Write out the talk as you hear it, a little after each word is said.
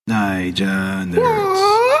Naija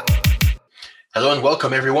Nerds. Hello and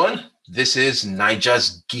welcome, everyone. This is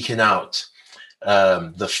Naija's Geeking Out,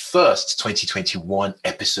 the first 2021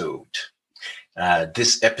 episode.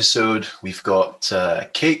 This episode, we've got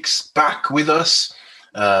Cakes back with us.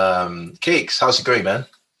 Cakes, how's it going, man?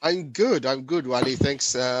 I'm good, Wally.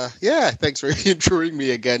 Thanks. Thanks for introing me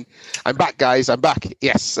again. I'm back, guys. I'm back.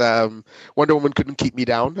 Yes. Wonder Woman couldn't keep me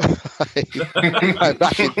down. I'm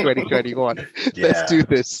back in 2021. Yeah. Let's do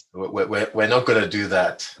this. We're not going to do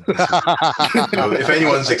that. So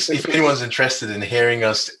if anyone's interested in hearing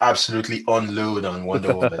us absolutely unload on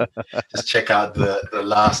Wonder Woman, just check out the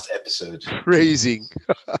last episode. Praising.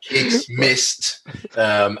 Cakes missed,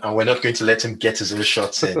 and we're not going to let him get his own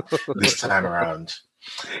shots in this time around.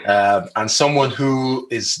 And someone who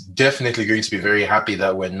is definitely going to be very happy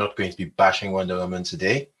that we're not going to be bashing Wonder Woman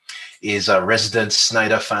today is a resident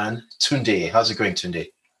Snyder fan, Tunde. How's it going,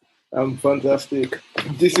 Tunde? I'm fantastic.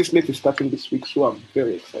 This is latest starting this week, so I'm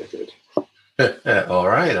very excited. All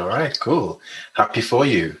right, cool. Happy for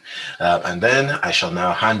you. And then I shall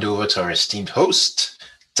now hand over to our esteemed host,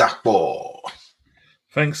 Dakbo.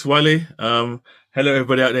 Thanks, Wally. Hello,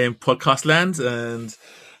 everybody out there in podcast land, and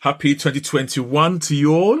happy 2021 to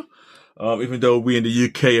you all, even though we in the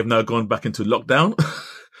UK have now gone back into lockdown.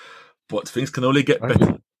 But things can only get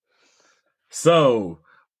better. So,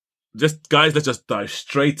 let's just dive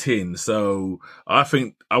straight in. So, I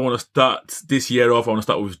think I want to start this year off. I want to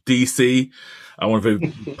start with DC. I want to be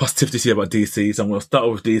very positive this year about DC. So, I'm going to start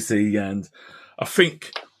with DC. And I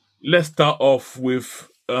think let's start off with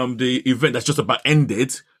the event that's just about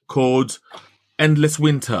ended called Endless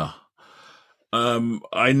Winter.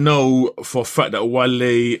 I know for a fact that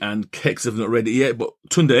Wale and Kex have not read it yet, but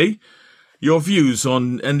Tunde, your views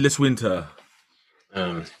on Endless Winter?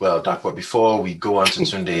 Well, Dakwa, before we go on to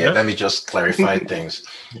Tunde, let me just clarify things.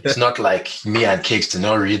 It's not like me and Cakes did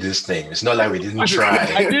not read this thing. It's not like we didn't try.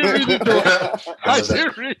 I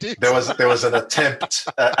didn't read it. There was an attempt,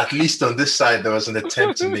 at least on this side, there was an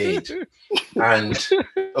attempt made. And,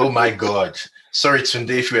 oh my God. Sorry,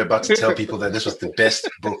 Tunde, if you were about to tell people that this was the best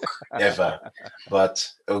book ever. But,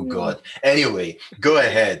 oh God. Anyway, go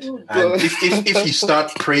ahead. And if you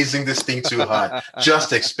start praising this thing too hard,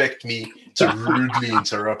 just expect me to rudely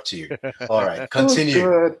interrupt you. All right, continue.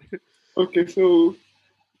 Oh, okay, so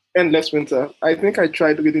Endless Winter. I think I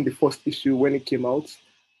tried reading the first issue when it came out,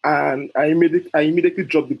 and I immediately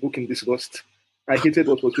dropped the book in disgust. I hated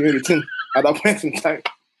what was being written at that point in time.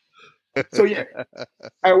 So yeah,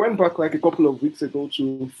 I went back like a couple of weeks ago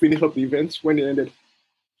to finish up the event when it ended.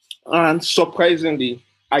 And surprisingly,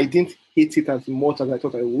 I didn't hate it as much as I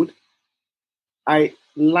thought I would. I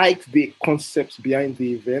liked the concept behind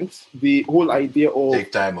the event, the whole idea of...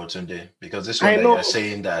 Take time, Otunde, because this one that you're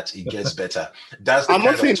saying that it gets better. That's the kind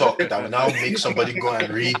of talk that will now make somebody go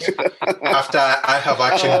and read after I have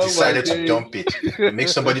actually decided to dump it. Make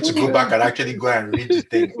somebody to go back and actually go and read the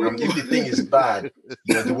thing. If the thing is bad,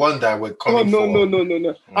 you're the one that we're coming for.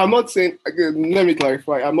 No. I'm not saying... Again, let me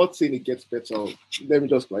clarify. I'm not saying it gets better. Let me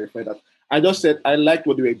just clarify that. I just said I liked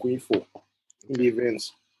what they were going for in the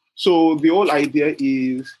events. So the whole idea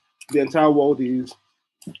is the entire world is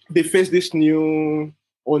they face this new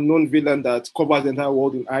unknown villain that covers the entire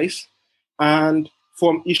world in ice. And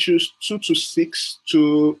from issues 2 to 6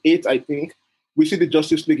 to 8, I think, we see the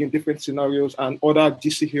Justice League in different scenarios and other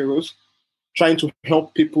DC heroes trying to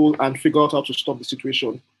help people and figure out how to stop the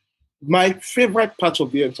situation. My favorite part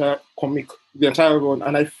of the entire comic, the entire run,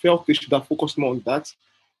 and I felt they should have focused more on that,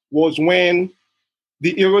 was when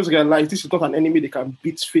the heroes realize this is not an enemy they can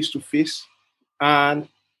beat face to face. And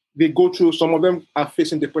they go through, some of them are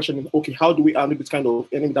facing depression. And, okay, how do we handle this kind of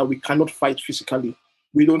enemy that we cannot fight physically?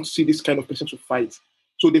 We don't see this kind of person to fight.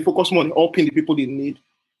 So they focus more on helping the people in need.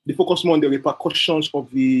 They focus more on the repercussions of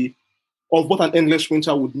what an endless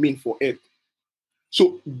winter would mean for Earth.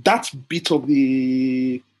 So that bit of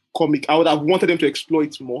the comic, I would have wanted them to explore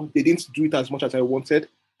it more. They didn't do it as much as I wanted.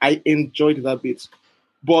 I enjoyed that bit.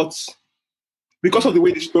 But because of the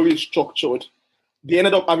way the story is structured, they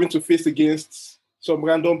ended up having to face against some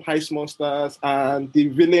random heist monsters, and the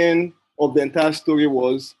villain of the entire story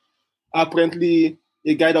was apparently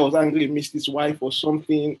a guy that was angry and missed his wife or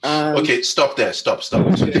something. And okay, stop there. Stop.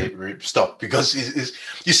 Stop. Because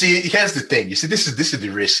you see, here's the thing. You see, this is the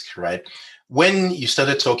risk, right? When you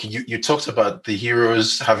started talking, you talked about the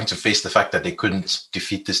heroes having to face the fact that they couldn't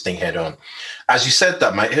defeat this thing head on. As you said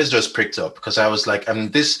that, my ears just pricked up because I was like,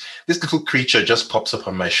 this little creature just pops up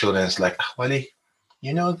on my shoulder and it's like, Wally,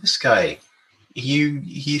 this guy,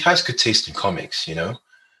 he has good taste in comics,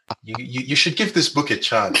 You should give this book a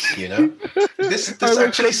chance, you know? This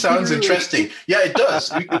actually sounds interesting. Yeah, it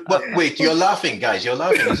does. But wait, you're laughing, guys. You're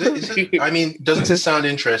laughing. Is it? I mean, doesn't it sound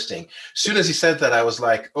interesting? As soon as he said that, I was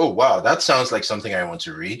like, oh, wow, that sounds like something I want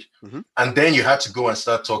to read. Mhm. And then you had to go and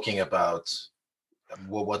start talking about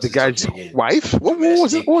what's The guy's wife? What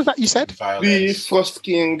was it? What was that you said? The Violence. Frost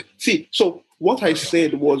King. See, so what I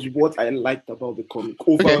said was what I liked about the comic.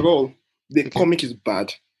 Overall, the comic is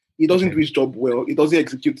bad. It doesn't do his job well. It doesn't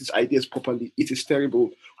execute his ideas properly. It is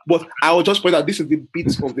terrible. But I will just point out this is the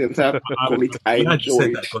bits of the entire comic I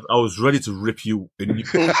enjoyed. Because I was ready to rip you. I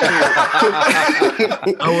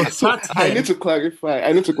was sat I here. need to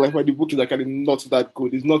clarify. The book is actually not that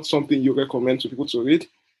good. It's not something you recommend to people to read.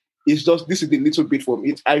 It's just this is the little bit from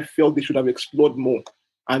it. I felt they should have explored more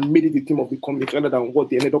and made it the theme of the comic rather than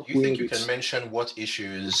what they ended up Do you doing. think you can mention what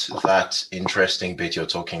issues that interesting bit you're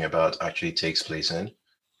talking about actually takes place in?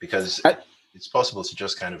 Because it's possible to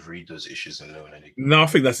just kind of read those issues alone. No, I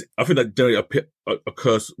think that generally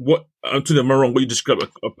occurs. What to the wrong? What you describe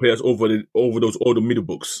appears over those older middle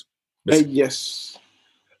books. Yes.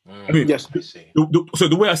 I mean, Yes. I see. So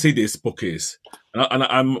the way I see this book is,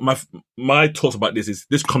 and my thoughts about this is,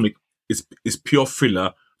 this comic is pure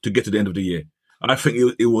filler to get to the end of the year. I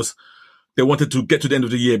think it was they wanted to get to the end of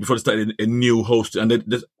the year before they started a new host,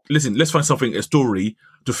 and listen, let's find a story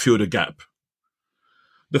to fill the gap.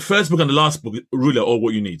 The first book and the last book really are all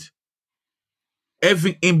what you need.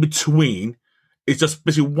 Everything in between is just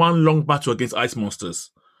basically one long battle against ice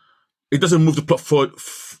monsters. It doesn't move the plot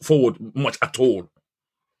forward much at all.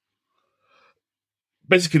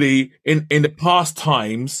 Basically, in the past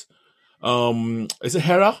times, is it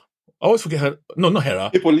Hera? I always forget her. No, not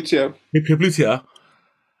Hera. Hippolyta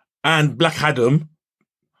and Black Adam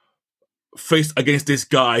faced against this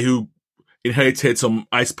guy who inherited some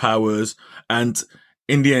ice powers, and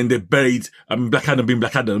in the end, they buried. Black Adam, being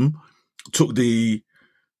Black Adam, took the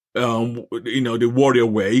the warrior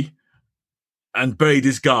way and buried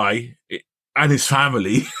this guy and his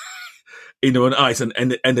family, on ice, and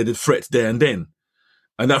ended the threat there and then.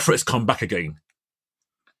 And that threat's come back again.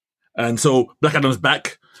 And so Black Adam's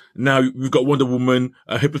back. Now we've got Wonder Woman,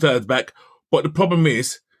 Hippolyta's back. But the problem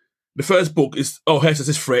is, the first book is, here's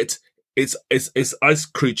this threat. It's ice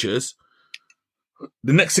creatures.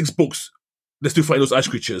 The next 6 books, they still fight those ice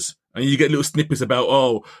creatures. And you get little snippets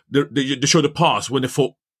about, they show the past when they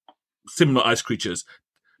fought similar ice creatures.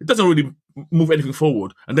 It doesn't really move anything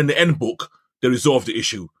forward. And then the end book, they resolve the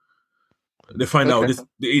issue. They find out this,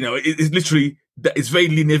 it's literally, it's very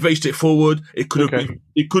linear, very straightforward. It could have been,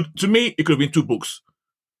 it could have been 2 books.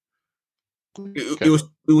 It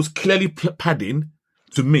was clearly padding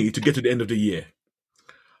to me to get to the end of the year.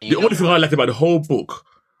 The only thing I liked about the whole book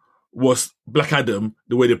was Black Adam,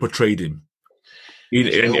 the way they portrayed him.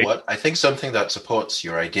 You know what? I think something that supports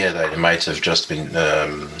your idea that it might have just been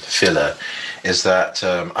filler is that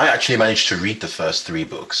I actually managed to read the first 3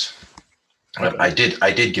 books. I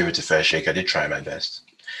did give it a fair shake. I did try my best.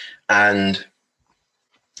 And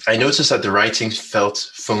I noticed that the writing felt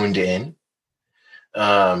phoned in.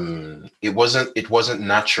 It wasn't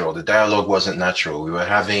natural. The dialogue wasn't natural. We were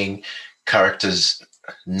having characters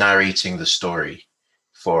narrating the story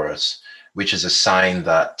for us, which is a sign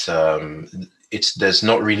that there's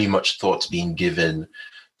not really much thought being given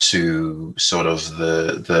to sort of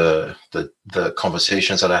the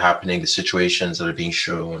conversations that are happening, the situations that are being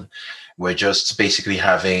shown. We're just basically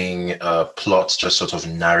having plots just sort of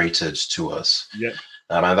narrated to us. Yeah.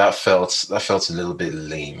 And that felt a little bit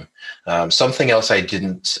lame. Something else I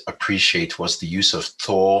didn't appreciate was the use of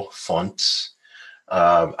Thor fonts.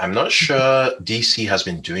 I'm not sure DC has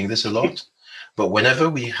been doing this a lot, but whenever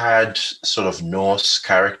we had sort of Norse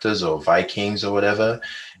characters or Vikings or whatever,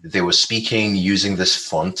 they were speaking using this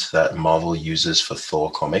font that Marvel uses for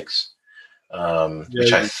Thor comics,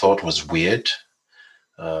 which I thought was weird.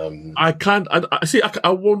 I can't. I see.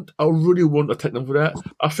 I really want to take them for that.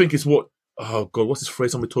 I think it's what. Oh God, what's this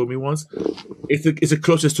phrase somebody told me once? It's the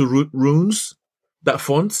closest to runes. That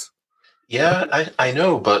font. Yeah, I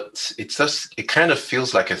know, but it kind of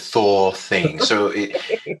feels like a Thor thing. So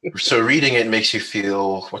reading it makes you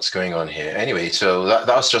feel what's going on here. Anyway, so that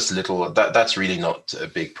was just a little. That's really not a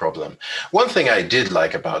big problem. One thing I did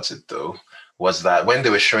like about it though was that when they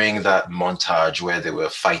were showing that montage where they were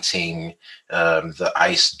fighting the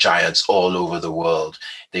ice giants all over the world,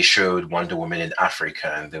 they showed Wonder Woman in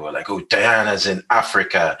Africa, and they were like, "Oh, Diana's in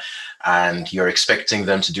Africa," and you're expecting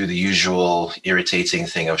them to do the usual irritating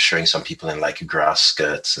thing of showing some people in like grass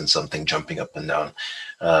skirts and something jumping up and down.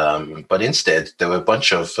 But instead, there were a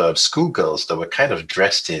bunch of schoolgirls that were kind of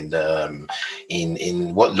dressed in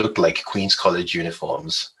what looked like Queen's College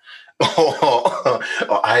uniforms. or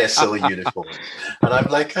ISL uniforms. And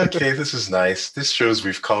I'm like, okay, this is nice. This shows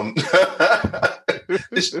we've come.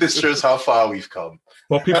 this shows how far we've come.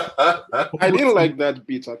 Well, people, I didn't like that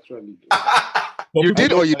bit actually. You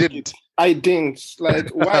did or you didn't? I didn't. Like,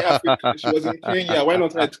 why Africa? She was in Kenya. Why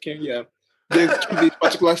not write Kenya? There's this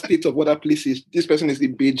particular state of other places. This person is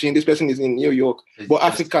in Beijing. This person is in New York. But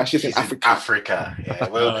Africa, she's in Africa. Africa. Yeah.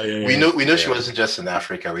 Well, we know she wasn't just in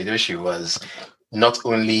Africa. We know she was not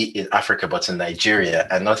only in Africa but in Nigeria,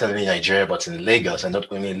 and not only Nigeria but in Lagos, and not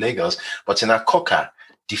only in Lagos but in Akoka,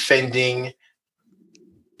 defending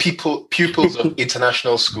pupils of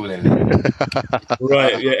international schooling.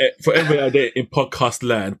 Right, yeah. For everybody out there in podcast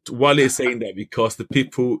land, Wale is saying that because the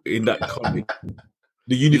people in that comic,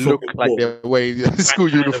 the uniform Look like they're wearing the school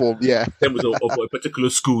uniform. Yeah, them was of a particular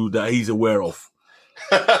school that he's aware of.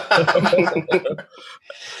 But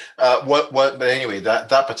anyway,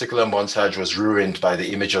 that particular montage was ruined by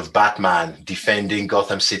the image of Batman defending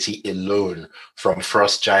Gotham City alone from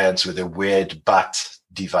frost giants with a weird bat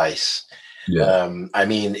device. Yeah. I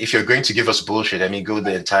mean, if you're going to give us bullshit, I mean, go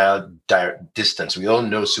the entire distance. We all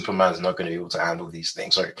know Superman's not going to be able to handle these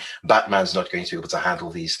things. Sorry, Batman's not going to be able to handle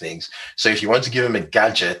these things. So if you want to give him a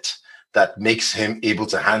gadget that makes him able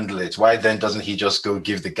to handle it, why then doesn't he just go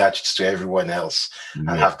give the gadgets to everyone else and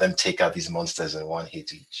have them take out these monsters in one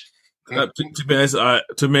hit each? To be honest,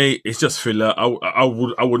 to me, it's just filler. I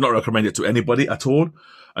would not recommend it to anybody at all.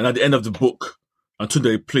 And at the end of the book, and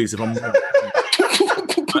today, please, if I'm wrong,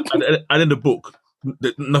 at the end of the book,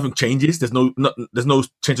 nothing changes. There's no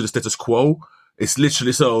change to the status quo. It's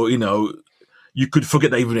literally so, you could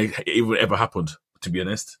forget that even ever happened. To be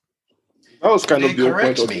honest, that was kind of the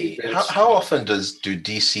correct point me. of How often do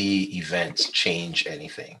DC events change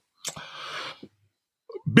anything?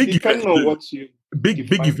 Big depending events on do. what you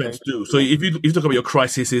Big events do. So if you talk about your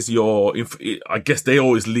crises, I guess they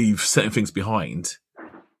always leave certain things behind.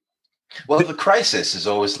 Well, the crisis is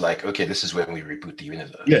always like, okay, this is when we reboot the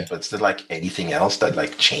universe. Yeah. But is there like anything else that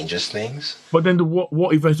like changes things? But then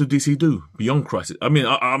what events do DC do beyond crisis? I mean,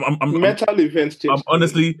 metal events change. I'm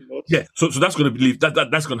honestly, yeah. So that's going to believe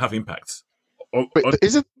that's going to have impacts. But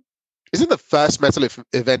isn't the first metal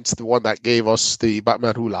event the one that gave us the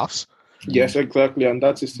Batman Who Laughs? Yes, exactly, and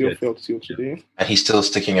that is still felt till today. And he's still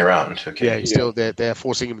sticking around. Okay. Yeah, he's still they're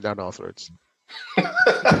forcing him down our throats.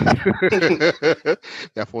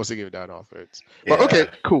 They're forcing him down our throats. But okay,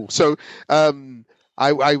 cool. So I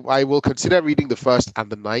will consider reading the 1st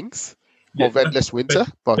and the 9th of Endless Winter,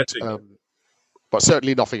 but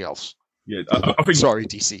certainly nothing else. Yeah, I think. Sorry,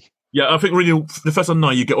 DC. Yeah, I think reading the 1st and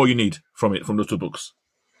 9, you get all you need from those two books.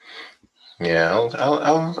 Yeah,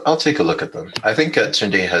 I'll take a look at them. I think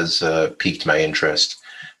Tunde has piqued my interest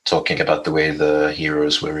talking about the way the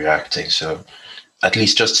heroes were reacting. So at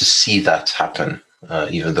least just to see that happen,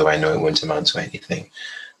 even though I know it won't amount to anything,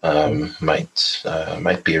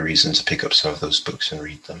 might be a reason to pick up some of those books and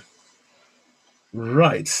read them.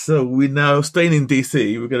 Right. So we're now staying in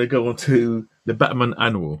DC. We're going to go on to the Batman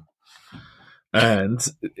Annual, and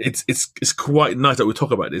it's quite nice that we talk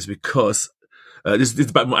about this because. This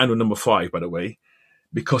is Batman Annual number 5, by the way,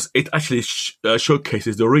 because it actually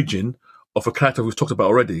showcases the origin of a character we've talked about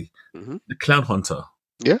already, the Clown Hunter.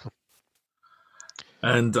 Yeah.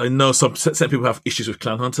 And I know some people have issues with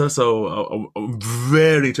Clown Hunter, so I'm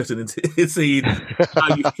very interested in seeing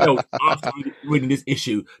how you felt after reading this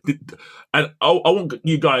issue. And I want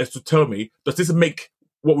you guys to tell me, does this make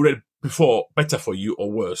what we read before better for you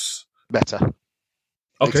or worse? Better.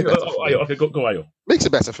 Okay, go Ayo. Makes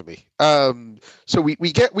it better for me. So we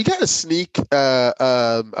get a sneak.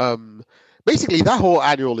 Basically, that whole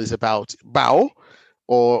annual is about Bao,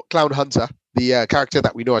 or Clown Hunter, the character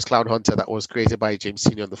that we know as Clown Hunter that was created by James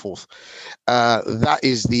Tynion IV. That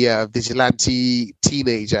is the vigilante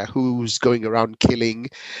teenager who's going around killing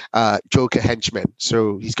Joker henchmen.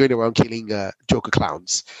 So he's going around killing Joker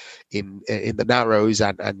clowns in the Narrows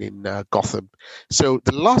and in Gotham. So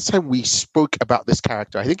the last time we spoke about this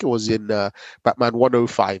character, I think it was in Batman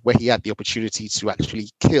 105, where he had the opportunity to actually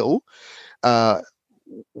kill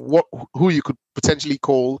who you could potentially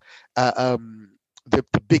call the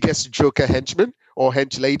biggest Joker henchman or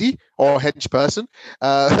hench lady or hench person,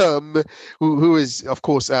 who is of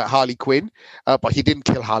course Harley Quinn, but he didn't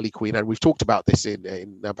kill Harley Quinn, and we've talked about this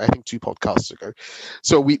in I think 2 podcasts ago.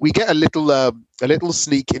 So we get a little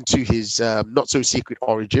sneak into his not so secret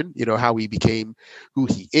origin, how he became who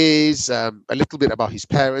he is, a little bit about his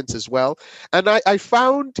parents as well, and I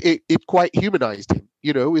found it quite humanized him.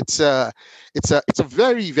 It's a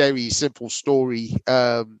very, very simple story.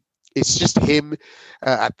 It's just him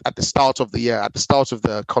at the start of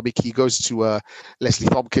the comic. He goes to Leslie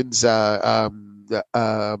Thompkins'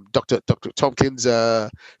 Dr. Tompkins'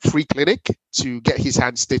 free clinic to get his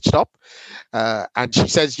hand stitched up. And she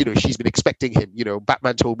says, she's been expecting him.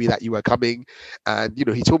 Batman told me that you were coming, and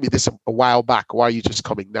he told me this a while back. Why are you just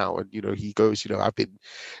coming now? And he goes, I've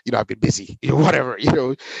been busy, whatever.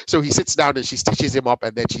 So he sits down and she stitches him up,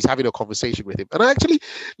 and then she's having a conversation with him. And I actually,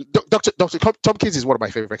 Dr. Tompkins is one of my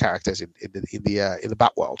favorite characters in the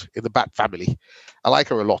Bat world, in the Bat family. I like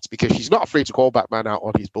her a lot because she's not afraid to call Batman out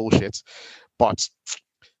on his bullshit, but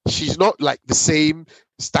she's not like the same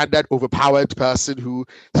standard overpowered person who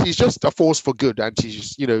she's just a force for good, and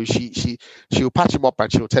she's she'll patch him up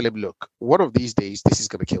and she'll tell him, look, one of these days this is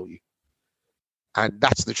going to kill you, and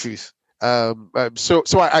that's the truth. So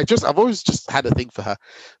I've always just had a thing for her.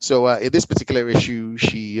 So in this particular issue,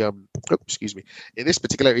 she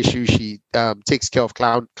takes care of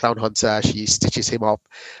Clown Hunter. She stitches him up,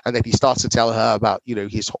 and then he starts to tell her about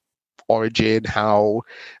his origin, how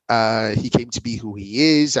he came to be who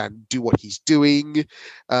he is and do what he's doing.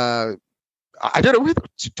 I don't know.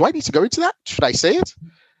 Do I need to go into that? Should I say it?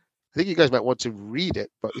 I think you guys might want to read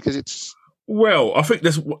it, but because it's... Well, I think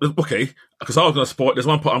there's okay, because I was going to spoil. There's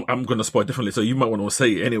one part I'm going to spoil differently, so you might want to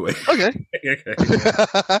say it anyway. Okay.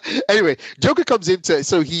 Anyway, Joker comes into,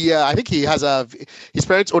 so he, I think he has his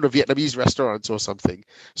parents own a Vietnamese restaurant or something.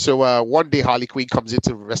 So one day Harley Quinn comes into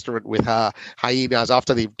the restaurant with her hyenas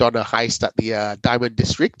after they've done a heist at the Diamond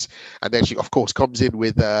District, and then she of course comes in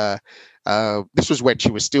with this was when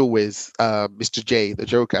she was still with Mr. J, the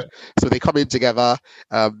Joker. So they come in together,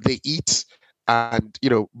 they eat. And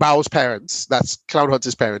Bao's parents, that's Clown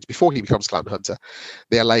Hunter's parents, before he becomes Clown Hunter,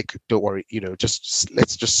 they're like, don't worry,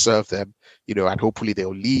 let's just serve them, and hopefully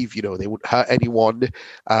they'll leave. They won't hurt anyone.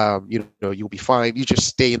 You'll be fine. You just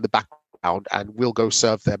stay in the background and we'll go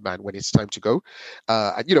serve them, man, when it's time to go.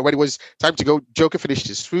 And when it was time to go, Joker finished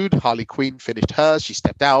his food, Harley Quinn finished hers, she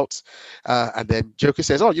stepped out, and then Joker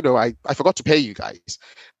says, oh, I forgot to pay you guys.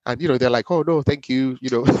 And they're like, oh no, thank you,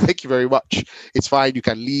 thank you very much, it's fine, you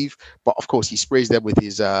can leave. But of course he sprays them with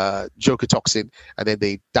his Joker toxin, and then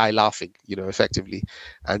they die laughing, effectively.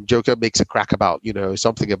 And Joker makes a crack about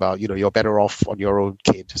something about you're better off on your own,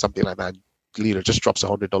 kid, something like that. Just drops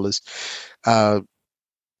 $100.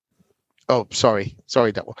 Oh, sorry,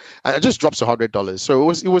 that one. It just drops $100. So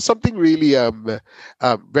it was something really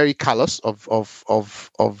very callous of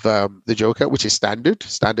the Joker, which is standard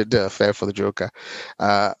fare for the Joker.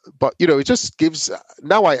 But it just gives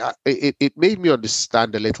now it made me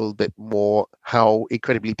understand a little bit more how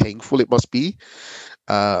incredibly painful it must be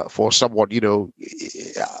for someone.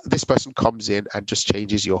 This person comes in and just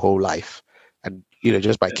changes your whole life, and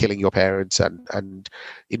just by killing your parents and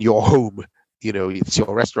in your home. It's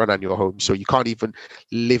your restaurant and your home, so you can't even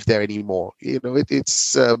live there anymore.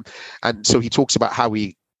 It's and so he talks about how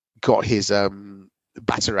he got his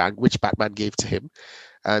Batarang, which Batman gave to him,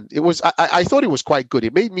 and it was I thought it was quite good.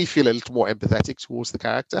 It made me feel a little more empathetic towards the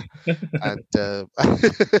character. And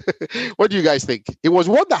what do you guys think? It was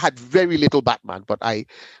one that had very little Batman, but I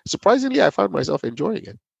found myself enjoying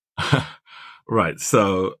it. Right,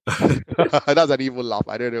 so that's an evil laugh.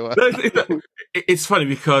 I don't know. It's funny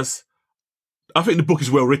because I think the book is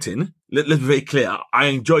well written. Let's be very clear. I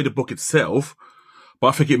enjoyed the book itself, but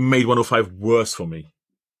I think it made 105 worse for me.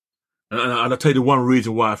 And I'll tell you the one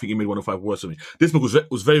reason why I think it made 105 worse for me. This book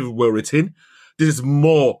was very well written. This is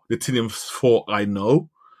more the Tinian's fault, I know.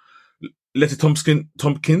 Letty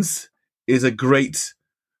Tompkins is a great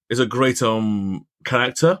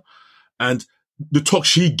character, and the talk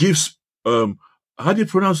she gives. How do you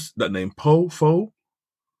pronounce that name? Fo?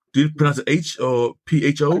 Do you pronounce it H or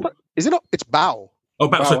PHO? Is it not? It's Bao. Oh,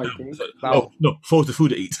 Bao. Sorry. Bao. Oh, no. Pho's the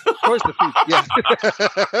food to eat. Pho's the food, yeah.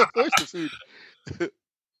 Pho's the food.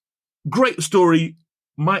 Great story.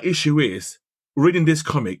 My issue is, reading this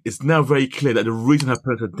comic, it's now very clear that the reason her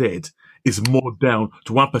parents are dead is more down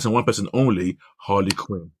to one person only, Harley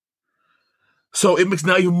Quinn. So it makes it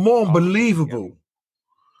now even more unbelievable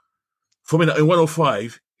for me that in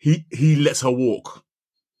 105, he lets her walk.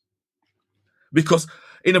 Because,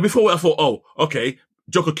 before I thought, oh, okay,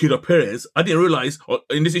 Joker killed her parents. I didn't realize,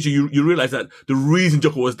 in this issue, you realize that the reason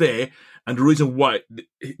Joker was there and the reason why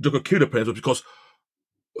Joker killed her parents was because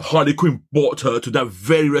Harley Quinn brought her to that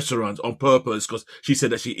very restaurant on purpose because she said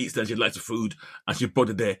that she eats there, she likes the food, and she brought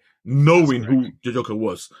it there knowing who the Joker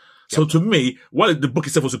was. Yep. So to me, while the book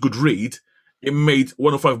itself was a good read, it made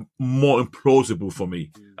 105 more implausible for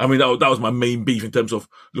me. I mean, that was my main beef in terms of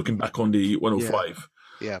looking back on the 105.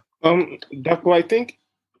 Yeah. Dapo, I think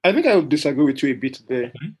I would disagree with you a bit there.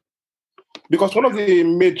 Mm-hmm. Because one of the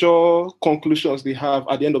major conclusions they have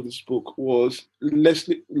at the end of this book was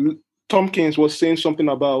Tompkins was saying something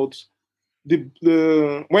about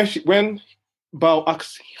when Bao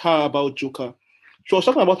asked her about Joker, she was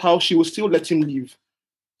talking about how she would still let him live,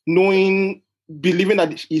 believing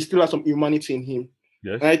that he still has some humanity in him.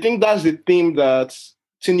 Yes. And I think that's the theme that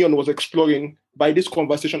Tynion was exploring by this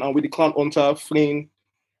conversation and with the clown hunter fleeing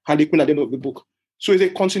Harley Quinn at the end of the book. So it's a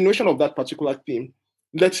continuation of that particular theme,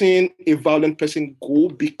 letting a violent person go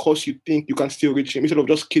because you think you can still reach him instead of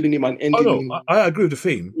just killing him and ending him. I agree with the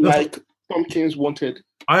theme. Like Tompkins wanted.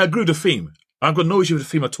 I agree with the theme. I've got no issue with the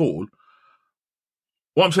theme at all.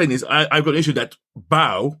 What I'm saying is I've got an issue that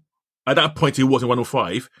Bao, at that point he was in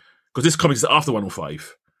 105, because this comic is after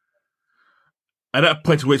 105. At that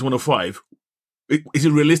point he was 105, is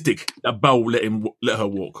it realistic that Bao will let her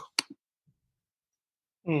walk?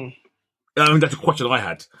 I mean, that's a question I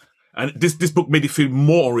had. And this book made it feel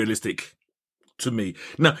more unrealistic to me.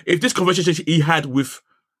 Now, if this conversation he had with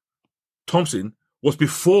Thompson was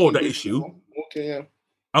before that issue, okay, yeah,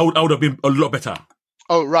 I would have been a lot better.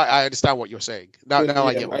 Oh, right. I understand what you're saying. Now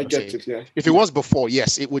I get what you're saying. It, yeah. If it was before,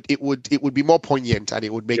 yes, it would be more poignant and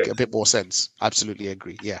it would make a bit more sense. Absolutely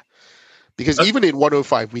agree. Yeah. Because even in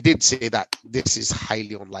 105, we did say that this is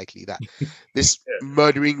highly unlikely that this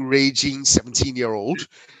murdering, raging 17-year-old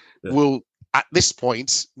will, at this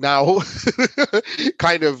point, now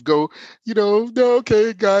kind of go, no,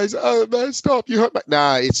 okay, guys, man, stop, you hurt my...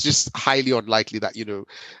 Nah, it's just highly unlikely that,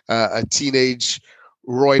 a teenage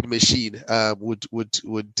roid machine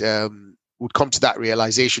would come to that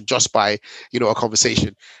realization just by a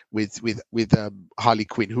conversation with Harley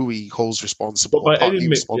Quinn, who he holds responsible, partly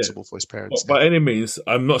responsible for his parents. By any means,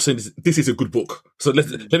 I'm not saying this is a good book. So let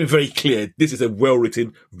me be very clear. This is a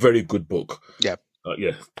well-written, very good book. Yeah,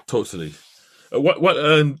 yeah, totally. What?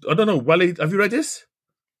 I don't know. Wally, have you read this?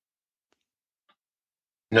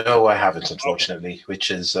 No, I haven't, unfortunately, which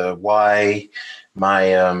is why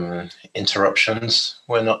my interruptions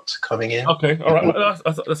were not coming in. Okay, all right,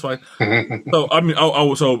 that's fine. So, I mean,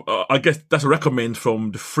 I guess that's a recommend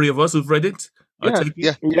from the three of us who've read it.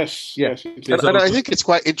 Yeah. Yes. And I think it's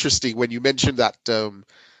quite interesting when you mentioned that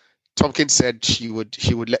Tompkins said she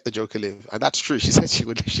would let the Joker live, and that's true. She said she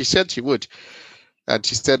would. She said she would, and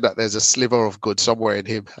she said that there's a sliver of good somewhere in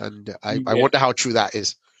him, and I wonder how true that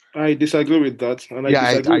is. I disagree with that, and I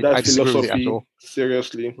disagree with that philosophy.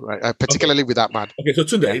 Seriously, right? Particularly with that man. Okay, so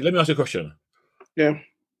Tunde, let me ask you a question. Yeah,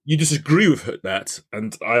 you disagree with that,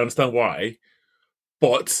 and I understand why.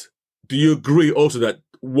 But do you agree also that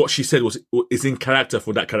what she said is in character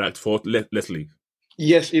for that character for Leslie?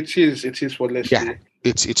 Yes, it is. It is for Leslie. Yeah,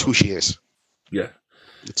 it's who she is. Yeah,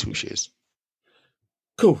 it's who she is.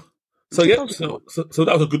 Cool. So so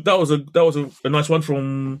that was a nice one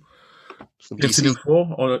from DC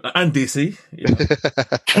 4 and DC.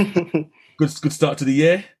 Good start to the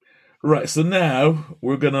year. Right, so now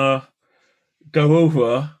we're gonna go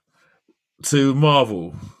over to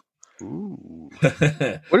Marvel. Ooh.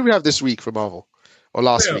 What do we have this week for Marvel or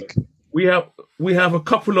last week? We have a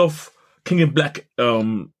couple of King in Black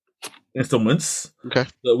installments. Okay,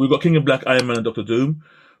 so we've got King in Black, Iron Man, and Doctor Doom.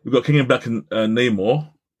 We've got King in Black and Namor.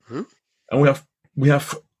 And we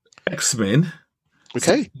have X-Men,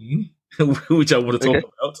 okay, which I want to talk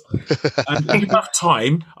about. And if we have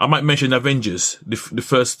time, I might mention Avengers, the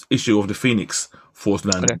first issue of the Phoenix Force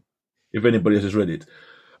landing, if anybody else has read it.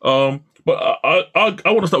 But I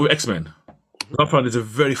want to start with X-Men. I found it's a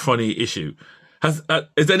very funny issue. Is there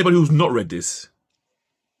anybody who's not read this?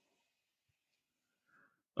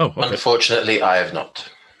 Oh, okay. Unfortunately, I have not.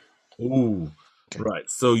 Ooh. Okay. Right,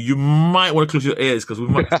 so you might want to close your ears because we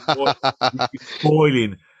might be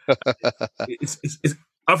spoiling.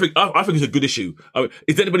 I think it's a good issue.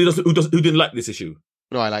 Is there anybody who didn't like this issue?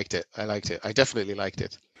 No, I liked it. I definitely liked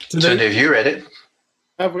it. So have you read it?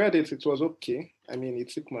 I've read it. It was okay. I mean,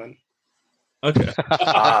 it's Hickman. Okay.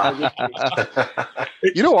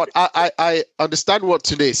 You know what? I understand what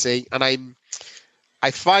today's saying, and I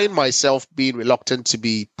find myself being reluctant to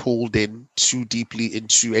be pulled in too deeply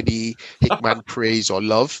into any Hickman praise or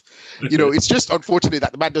love. It's just unfortunate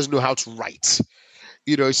that the man doesn't know how to write.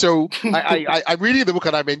 So I'm reading the book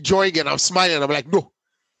and I'm enjoying it and I'm smiling and I'm like, no.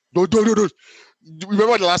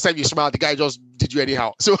 Remember the last time you smiled, the guy just did you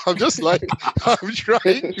anyhow. So I'm just like, I'm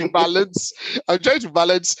trying to balance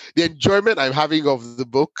the enjoyment I'm having of the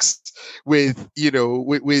books with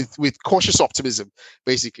cautious optimism,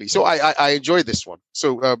 basically. So I enjoyed this one.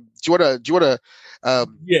 So do you wanna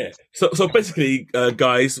yeah. So basically,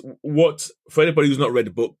 guys, for anybody who's not read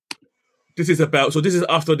the book, this is about. So this is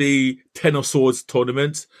after the Ten of Swords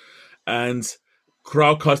tournament, and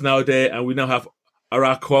Krauka's now there, and we now have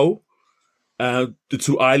Arakko. The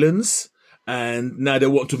two islands, and now they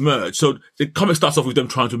want to merge. So the comic starts off with them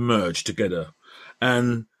trying to merge together,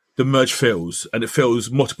 and the merge fails, and it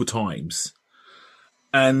fails multiple times.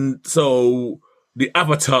 And so the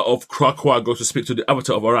avatar of Krakoa goes to speak to the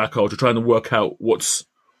avatar of Arako to try and work out what's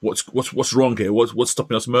wrong here, what's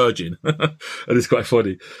stopping us merging. And it's quite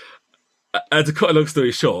funny. And to cut a long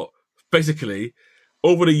story short, basically,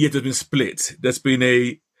 over the years there's been split. There's been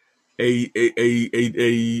a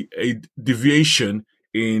deviation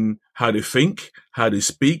in how they think, how they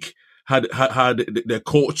speak, how their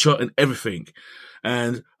culture and everything.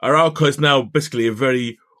 And Arauco is now basically a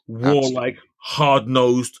very warlike,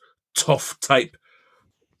 hard-nosed, tough type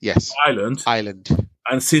island.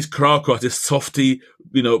 And sees Krakow as this softy,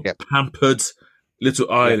 pampered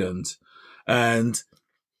little island. And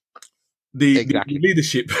the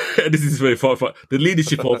leadership, this is very far, the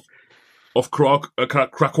leadership of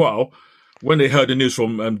Krakow, when they heard the news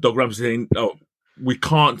from Doug Ramsey saying, "Oh, we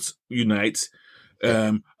can't unite,"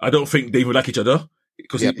 I don't think they even like each other,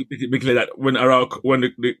 because it makes it that when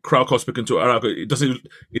the Krakow speaking to Arauco, it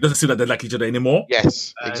doesn't seem like they like each other anymore.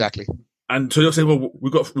 Yes, exactly. And so they'll say, "Well, we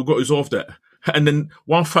got to resolve that." And then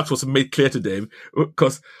one fact was made clear to them,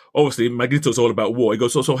 because obviously Magneto's all about war. He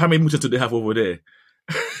goes, "So how many mutants do they have over there?"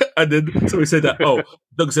 And then somebody said that,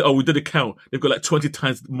 Doug said, we did a count. They've got like 20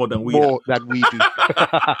 times more than we do.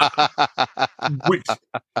 Which,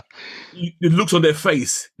 it looks on their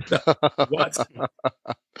face. What?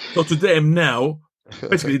 So to them now,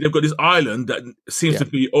 basically they've got this island that seems to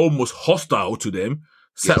be almost hostile to them,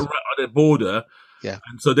 sat right on their border. Yeah.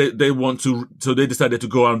 And so they decided to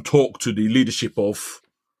go and talk to the leadership of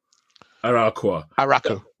Arauco.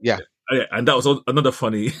 Yeah. Yeah, and that was another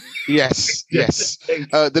funny. Yes.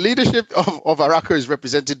 The leadership of Arauco is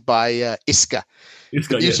represented by Iska.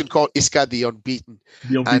 The mutant called Iska the Unbeaten.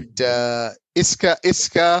 And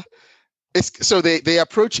Iska. So they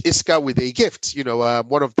approach Iska with a gift,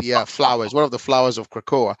 one of the flowers of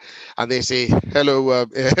Krakoa, and they say, "Hello,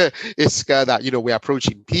 Iska, that we're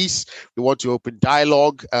approaching peace. We want to open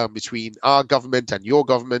dialogue between our government and your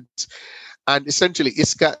government." And essentially,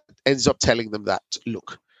 Iska ends up telling them that,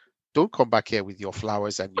 "Look, don't come back here with your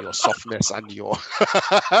flowers and your softness and your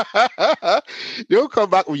don't come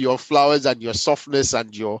back with your flowers and your softness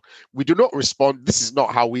and we do not respond. This is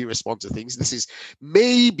not how we respond to things. This is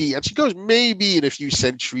maybe," and she goes, "maybe in a few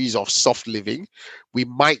centuries of soft living, we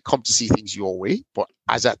might come to see things your way. But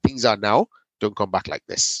as things are now, don't come back like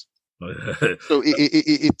this." So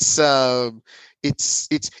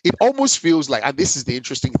it almost feels like, and this is the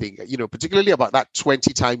interesting thing, particularly about that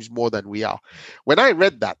 20 times more than we are. When I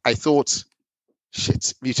read that, I thought,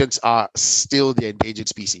 shit, mutants are still the endangered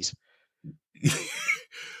species.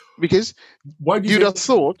 Because why do you'd have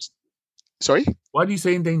thought, sorry? Why do you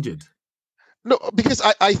say endangered? No, because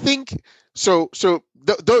I think so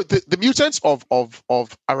the mutants of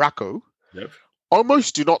Arauco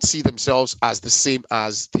almost do not see themselves as the same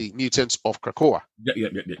as the mutants of Krakoa. Yeah.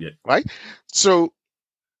 Right? So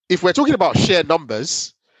if we're talking about sheer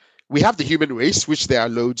numbers, we have the human race, which there are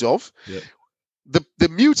loads of. Yeah. The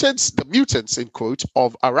mutants in quote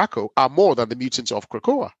of Arauco are more than the mutants of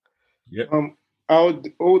Krakoa. Yeah. I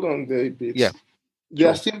would hold on there a bit. Yeah. There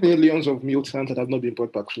are still millions of mutants that have not been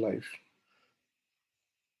brought back to life.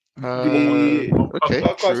 Okay.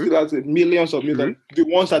 Still has millions of mutants. The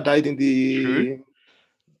ones that died in the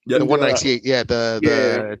 198.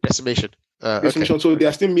 The decimation. Decimation. So there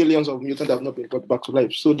are still millions of mutants that have not been brought back to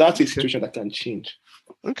life. So that's a situation that can change.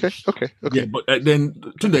 Okay. Yeah, but then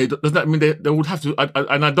today, does that mean they would have to?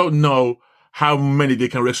 And I don't know how many they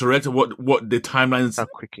can resurrect. What the timelines? How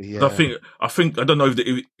quickly? Yeah. I think I don't know if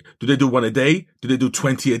do they do one a day? Do they do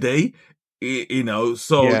 20 a day?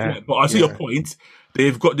 So. Yeah, but I see your point.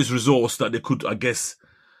 They've got this resource that they could, I guess,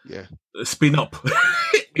 spin up.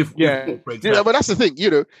 But that's the thing,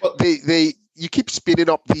 you keep spinning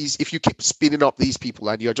up these. If you keep spinning up these people,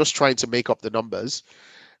 and you're just trying to make up the numbers,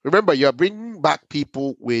 remember you're bringing back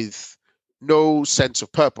people with no sense of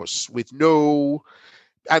purpose,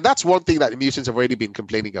 and that's one thing that the mutants have already been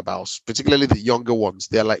complaining about, particularly the younger ones.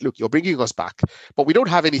 They're like, "Look, you're bringing us back, but we don't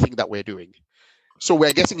have anything that we're doing." So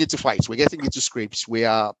we're getting into fights. We're getting into scrapes. We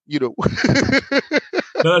are, No,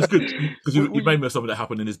 that's good, because you made me something that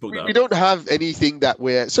happened in this book. We don't have anything that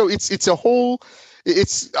we're. So it's a whole.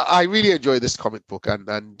 I really enjoy this comic book, and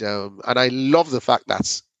I love the fact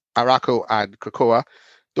that Arauco and Krakoa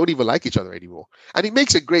don't even like each other anymore, and it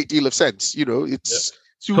makes a great deal of sense. It's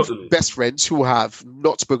two best friends who have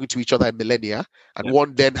not spoken to each other in millennia, and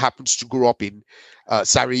one then happens to grow up in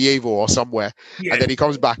Sarajevo or somewhere, and then he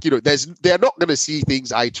comes back. They're not going to see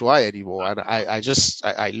things eye to eye anymore, and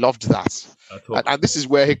I loved that. And this is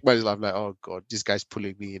where Hickman is. I'm like, oh god, this guy's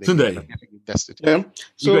pulling me in. Sunday, I'm getting invested. Yeah.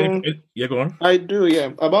 So go on. I do.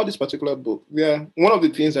 Yeah. About this particular book, one of the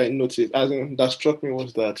things I noticed, that struck me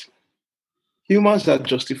was that humans are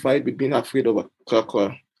justified with being afraid of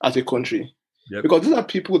Krakoa as a country. Yep. Because these are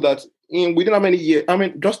people that within how many years,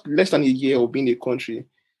 just less than a year of being a country,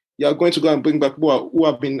 you are going to go and bring back people who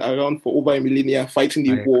have been around for over a millennia fighting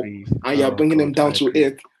the war, and you are bringing them down to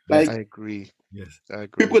earth. Like, I agree. Yes. I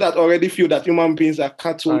agree. People that already feel that human beings are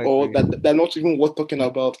cattle or that they're not even worth talking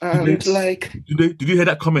about. And it's like, did you hear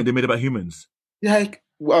that comment they made about humans? Like,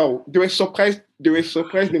 wow, they were surprised. They were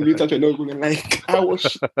surprised the mutants were not going. Like, I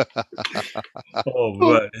was. Oh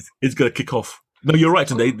man, it's gonna kick off. No, you're right,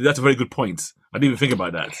 today. That's a very good point. I didn't even think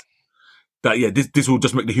about that. This will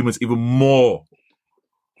just make the humans even more,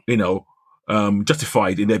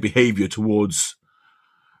 justified in their behavior towards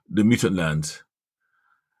the mutant land.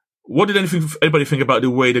 What did anybody think about the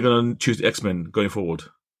way they're going to choose the X-Men going forward?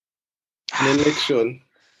 An election.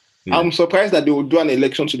 Yeah. I'm surprised that they will do an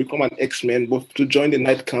election to become an X-Men, but to join the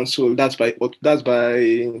Night Council, that's by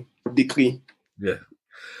decree. Yeah.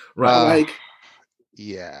 Right.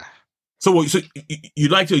 Yeah. So you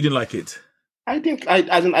liked it or you didn't like it? I think I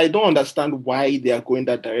don't understand why they are going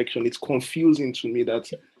that direction. It's confusing to me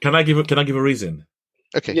that. Can I give a reason?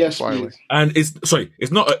 Okay. Yes, please. And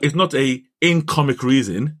it's not a in comic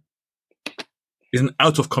reason. It's an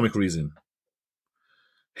out of comic reason.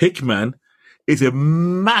 Hickman is a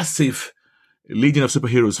massive Legion of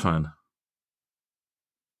Superheroes fan.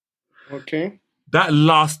 Okay. That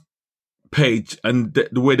last page and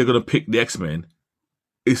the way they're going to pick the X-Men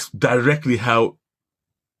is directly how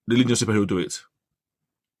the Legion of Superheroes do it.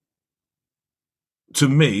 To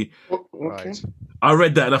me, okay. I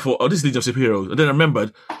read that and I thought, this is Legion of Superheroes. And then I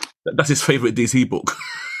remembered that's his favorite DC book.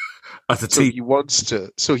 As a team. He wants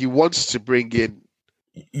to bring in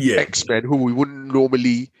X-Men who we wouldn't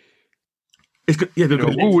normally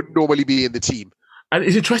who would normally be in the team. And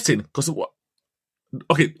it's interesting because why?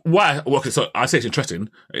 Okay, so I say it's interesting.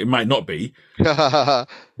 It might not be, but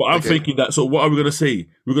I'm thinking that. So what are we going to see?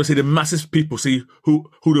 We're going to see the masses people see who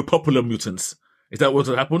the popular mutants. Is that what's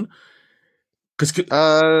going to happen?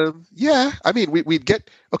 Yeah. I mean, we'd get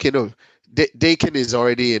Dakin is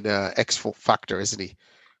already in X Factor, isn't he?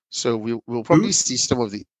 So we'll probably see some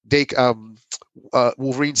of the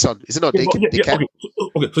Wolverine's son. Is it not Dakin? Okay.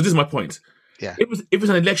 So this is my point. Yeah. If it's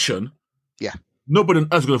an election, nobody on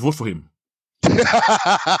earth is going to vote for him. This is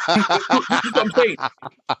what I'm saying.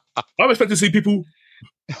 I'm expecting to see people,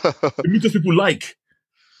 the mutants people like.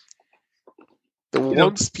 The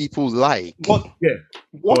ones people like. But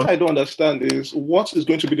what I don't understand is what is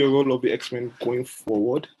going to be the role of the X-Men going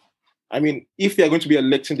forward? I mean, if they are going to be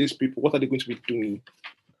electing these people, what are they going to be doing?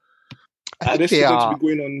 Are they still going to be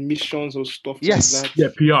going on missions or stuff like that? Yeah,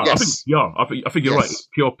 PR. Yes. I think you're right. It's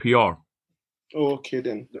pure PR. Oh, okay,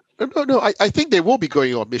 then. No. I think they will be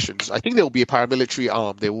going on missions. I think there will be a paramilitary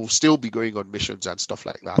arm. They will still be going on missions and stuff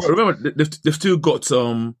like that. But remember, they've still got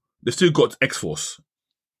X-Force.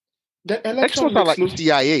 The X-Force are like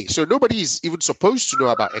CIA, so nobody's even supposed to know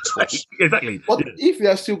about X-Force. Exactly. But if they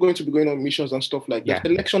are still going to be going on missions and stuff like that,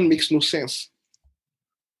 election makes no sense.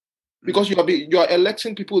 Because you are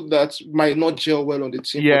electing people that might not gel well on the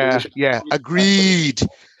team. Agreed.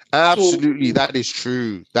 Absolutely, so, that is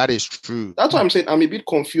true. That's why I'm saying I'm a bit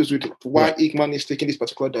confused with why Hickman is taking this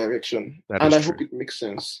particular direction, and I hope it makes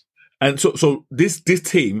sense. And so this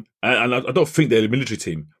team, and I don't think they're a military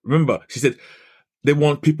team. Remember, she said they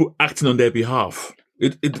want people acting on their behalf.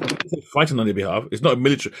 It's fighting on their behalf. It's not a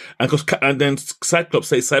military. And then Cyclops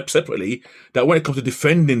says separately that when it comes to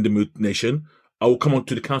defending the nation, I will come on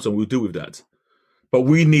to the council and we'll deal with that. But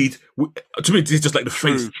to me, this is just like the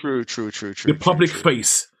face. True. The public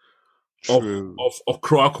face of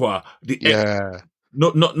Krakoa.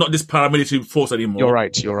 Not this paramilitary force anymore. You're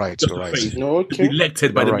right.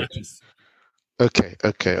 Elected by the masses. Okay.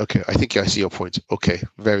 I think I see your point. Okay,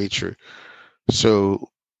 very true. So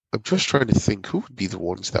I'm just trying to think who would be the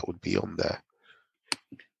ones that would be on there.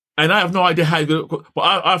 And I have no idea how. But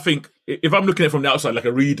I think if I'm looking at it from the outside, like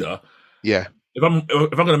a reader, if I'm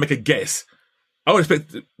going to make a guess, I would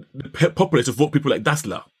expect the populace to vote people like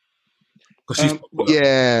Dazzler. Because she's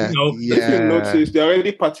If you notice, there are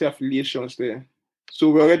already party affiliations there. So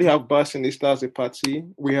we already have Bar Sinister as a party.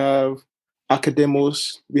 We have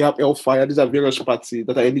Academos. We have Hellfire. These are various parties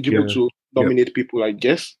that are eligible to nominate people, I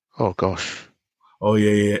guess. Oh gosh. Oh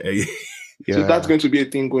yeah. So that's going to be a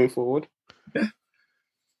thing going forward. Yeah.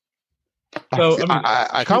 So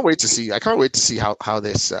I can't wait to see. I can't wait to see how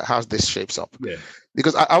this shapes up. Yeah.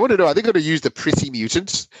 Because I want to know, are they going to use the pretty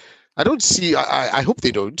mutants? I don't see. I hope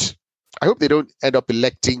they don't. I hope they don't end up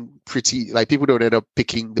electing pretty. Like people don't end up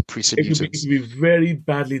picking the pretty mutants. It would be very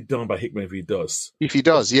badly done by Hickman if he does. If he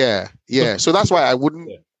does, yeah. So that's why I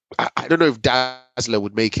wouldn't. I don't know if Dazzler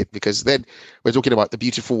would make it, because then we're talking about the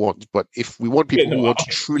beautiful ones. But if we want people who want to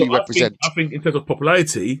truly represent, I think in terms of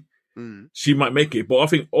popularity, she might make it. But I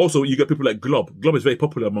think also you get people like Glob. Glob is very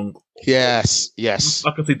popular among. yes.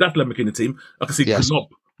 I can see Dazzler making the team. I can see Glob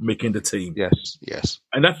making the team. Yes.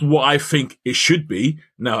 And that's what I think it should be.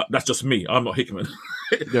 Now, that's just me. I'm not Hickman.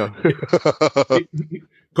 No.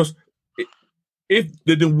 Because if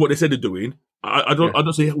they do what they said they're doing, I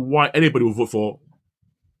don't see why anybody would vote for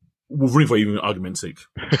Wolverine for even argument's sake.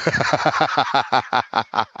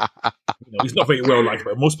 He's not very well liked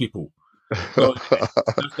by most people. So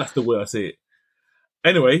that's the way I see it.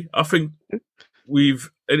 Anyway, I think we've.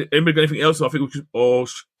 Anybody got anything else? I think we should, or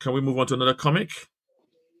can we move on to another comic?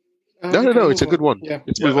 No. It's a good one. Yeah.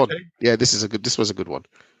 Let's move on. Okay. Yeah, this was a good one.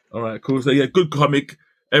 All right, cool. So good comic.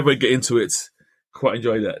 Everybody get into it. Quite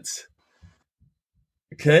enjoy that.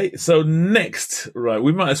 Okay, so next, right,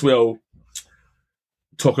 we might as well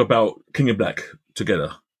talk about King in Black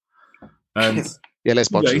together. And Yeah, let's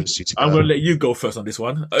bunch okay, those two I'm together. going to let you go first on this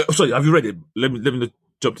one. Sorry, have you read it? Let me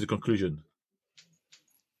jump to the conclusion.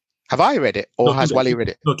 Have I read it, or No, has Tunde. Wally read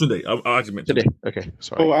it? No, today. I actually meant Today. today. Okay,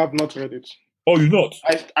 sorry. Oh, I have not read it. Oh, you're not?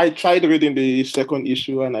 I tried reading the second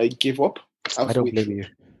issue and I gave up. I don't blame you.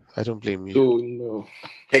 I don't blame you. So no.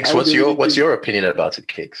 Kicks, I what's really your opinion about it,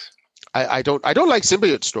 Kicks? I don't like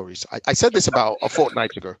symbiote stories. I said this about a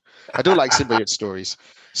fortnight ago. I don't like symbiote stories.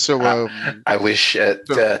 So I wish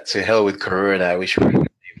to hell with Corona. I wish we were in the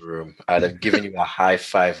same room. I'd have given you a high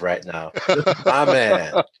five right now. My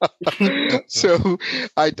man. so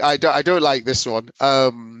I don't like this one.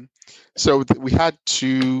 So we had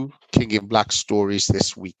two King in Black stories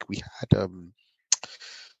this week. We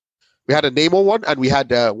had a Namor one, and we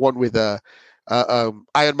had one with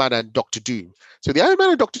Iron Man and Doctor Doom. So the Iron Man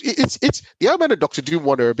and the Iron Man and Doctor Doom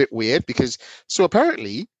one are a bit weird, because so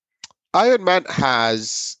apparently Iron Man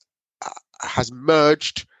has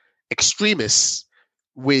merged Extremis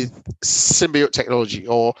with symbiote technology,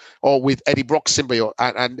 or with Eddie Brock's symbiote,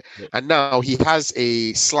 and now he has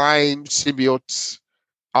a slime symbiote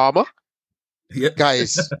armor. Yep.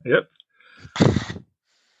 Guys. Yep.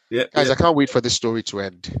 Yeah, Guys, I can't wait for this story to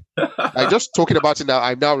end. I'm just talking about it now.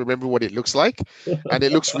 I now remember what it looks like, and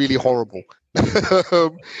it looks really horrible.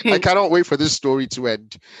 I cannot wait for this story to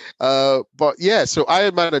end. But yeah, so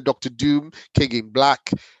Iron Man and Doctor Doom, King in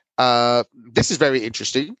Black. This is very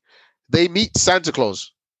interesting. They meet Santa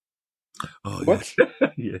Claus. Oh, What?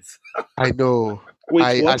 Yes. Yes. I know.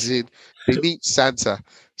 Wait, what? As in, they meet Santa.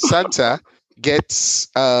 Santa gets.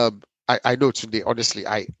 I know today. Honestly,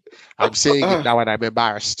 I'm saying it now and I'm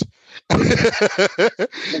embarrassed.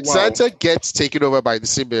 Santa gets taken over by a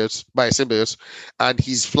symbiote, and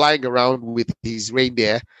he's flying around with his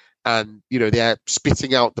reindeer, and they're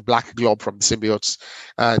spitting out the black glob from the symbiotes,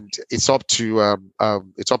 and it's up to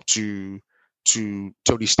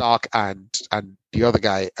Tony Stark and the other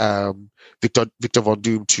guy, Victor Von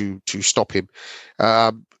Doom, to stop him.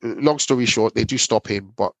 Long story short, they do stop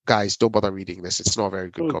him, but guys, don't bother reading this. It's not a very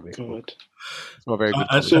good comic. God. It's not a very good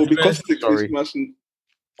comic. So because it's a Sorry. Christmas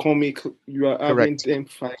comic, you are having Correct. them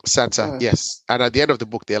fight Santa, yes. And at the end of the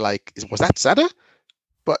book, they're like, was that Santa?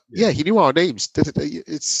 But yeah, he knew our names.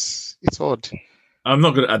 It's odd. I'm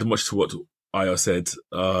not going to add much to what Aya said.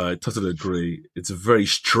 I totally agree. It's very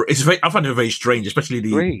I find it very strange, especially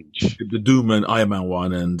the Doom and Iron Man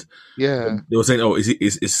one. And Yeah. they were saying, "Oh,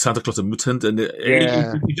 is Santa Claus a mutant?" And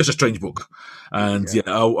it's just a strange book. And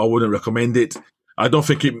I wouldn't recommend it. I don't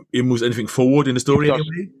think it moves anything forward in the story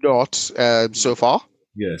anyway. Not so far.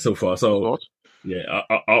 Yeah, so far. So Not. yeah,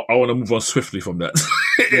 I want to move on swiftly from that.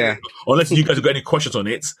 Yeah. Unless you guys have got any questions on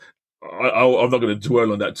it, I'm not going to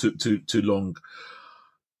dwell on that too long.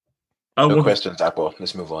 No questions, Apple.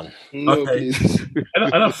 Let's move on. No, Okay. please.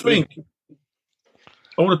 And I think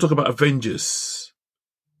I want to talk about Avengers.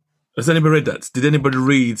 Has anybody read that? Did anybody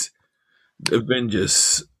read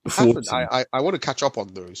Avengers? I want to catch up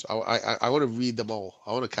on those. I want to read them all.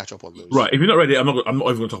 I want to catch up on those. Right. If you're not ready, I'm not even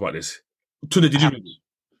going to talk about this. Tunde, did you read it?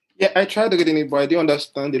 Yeah, I tried reading it, but I didn't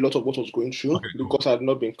understand a lot of what was going through Okay, cool. because I had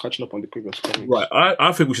not been catching up on the previous comics. Right.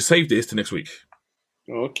 I think we should save this to next week.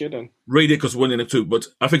 Okay, then. Read it because we're in next week, but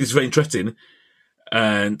I think it's very interesting.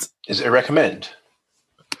 And Is it a recommend?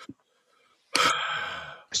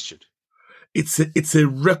 it's a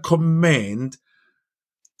recommend.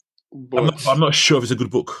 But I'm not sure if it's a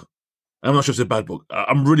good book. I'm not sure if it's a bad book.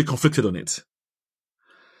 I'm really conflicted on it.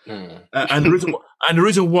 And the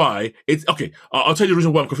reason why it's okay. I'll tell you the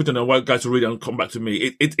reason why I'm conflicted and why guys will read it and come back to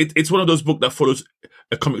me. It's one of those books that follows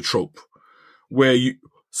a comic trope where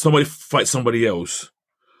somebody fights somebody else,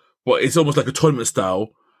 but it's almost like a tournament style,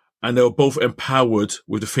 and they were both empowered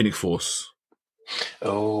with the Phoenix Force.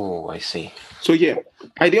 Oh, I see. So yeah,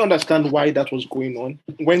 I didn't understand why that was going on.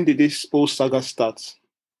 When did this whole saga start?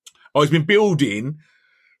 Oh, it's been building.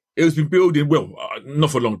 It's been building. Well,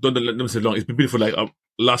 not for long. Don't let me say long. It's been building for like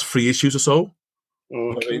last 3 issues or so.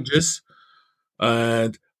 Okay. Avengers.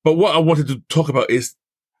 But what I wanted to talk about is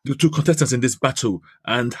the 2 contestants in this battle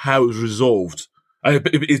and how it was resolved.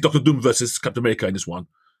 It's Doctor Doom versus Captain America in this one,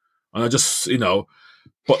 and I just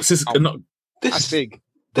but since That's big.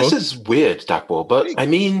 This is weird, Dakbo, but I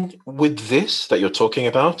mean, with this that you're talking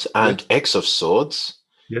about and X of Swords,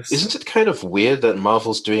 yes, isn't it kind of weird that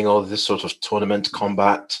Marvel's doing all this sort of tournament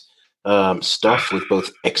combat stuff with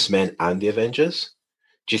both X-Men and the Avengers?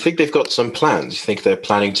 Do you think they've got some plans? Do you think they're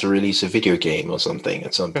planning to release a video game or something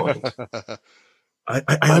at some point?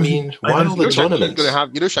 I mean, why all the tournaments?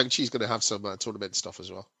 Shang-Chi's going to have some tournament stuff as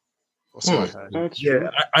well.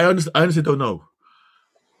 I honestly don't know.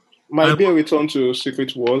 Might be a return to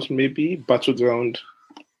Secret Wars, maybe Battleground,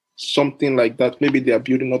 something like that. Maybe they are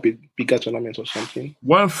building up a bigger tournament or something.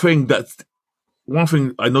 One thing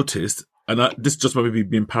I noticed, and this just might be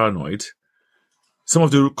being paranoid, some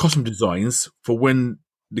of the costume designs for when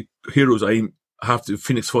the heroes have the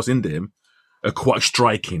Phoenix Force in them are quite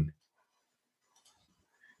striking.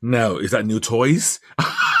 Now, is that new toys?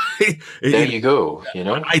 There you go.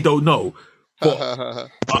 I don't know. But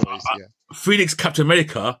Phoenix Captain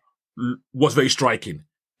America was very striking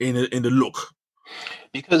in the look.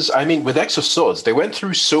 Because, I mean, with X of Swords, they went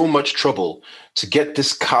through so much trouble to get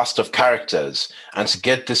this cast of characters and to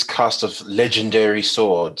get this cast of legendary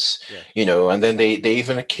swords, and then they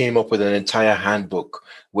even came up with an entire handbook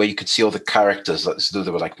where you could see all the characters, so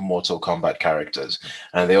they were like Mortal Kombat characters,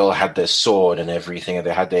 and they all had their sword and everything, and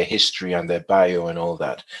they had their history and their bio and all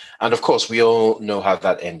that. And of course, we all know how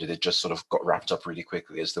that ended. It just sort of got wrapped up really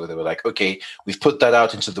quickly, as though they were like, okay, we've put that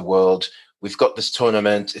out into the world. We've got this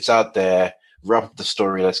tournament. It's out there. Wrap up the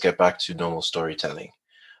story. Let's get back to normal storytelling.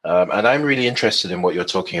 And I'm really interested in what you're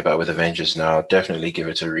talking about with Avengers now. Definitely give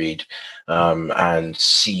it a read and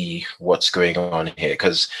see what's going on here.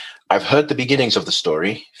 Because I've heard the beginnings of the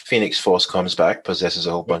story. Phoenix Force comes back, possesses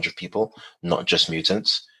a whole bunch of people, not just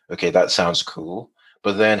mutants. Okay, that sounds cool.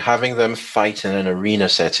 But then having them fight in an arena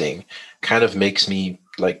setting kind of makes me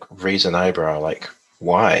like raise an eyebrow. Like,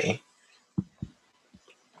 why?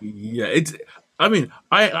 Yeah, I mean,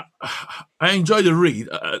 I enjoyed the read.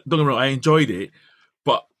 Don't get me wrong, I enjoyed it,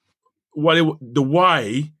 but the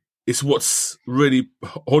why is what's really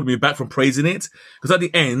holding me back from praising it. Because at the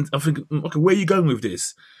end, I'm thinking, okay, where are you going with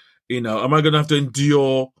this? Am I going to have to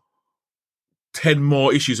endure 10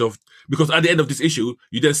 more issues of? Because at the end of this issue,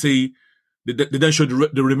 you then see they then show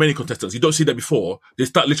the remaining contestants. You don't see that before. They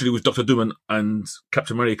start literally with Doctor Doom and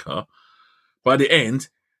Captain America, but at the end,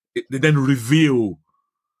 they then reveal.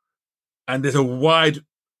 And there's a wide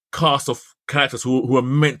cast of characters who are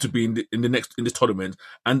meant to be in this tournament.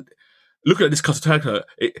 And looking at this cast of characters,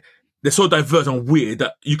 they're so diverse and weird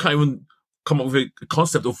that you can't even come up with a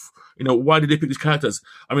concept of why did they pick these characters.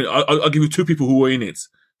 I mean, I'll give you 2 people who were in it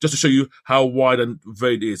just to show you how wide and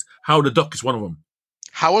varied it is. Howard the Duck is one of them.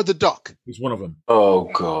 Howard the Duck is one of them. Oh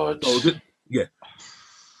God! Yeah.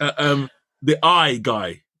 The Eye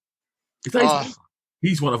guy.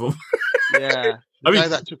 He's one of them. Yeah. The guy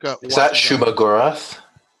that took is that Shuma Gorath?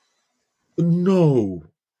 No,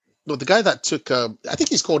 the guy that took. I think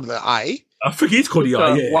he's called the Eye. I think he's called the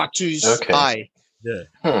Eye. Yeah. Watu's Eye.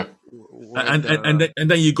 Yeah. And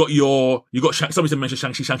then you got somebody mentioned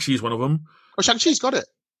Shang-Chi. Shang-Chi is one of them. Oh, Shang-Chi's got it.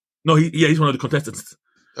 No, he's one of the contestants.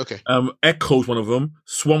 Okay. Echo's one of them.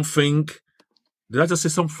 Swamp Thing. Did I just say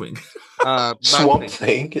something? Swamp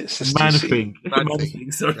Thing. Man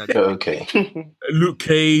Thing. Sorry. Okay. Luke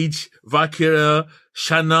Cage, Valkyria,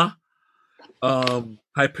 Shanna,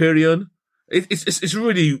 Hyperion. It's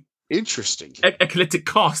really interesting. Eclectic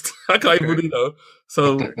cast. I can't even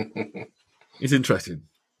So it's interesting.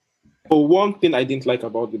 But one thing I didn't like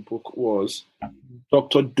about the book was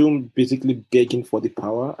Dr. Doom basically begging for the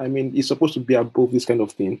power. I mean, he's supposed to be above this kind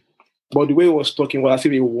of thing. But the way he was talking was as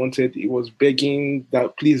if he was begging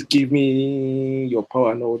that, please give me your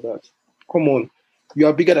power and all that. Come on. You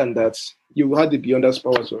are bigger than that. You had the Beyonders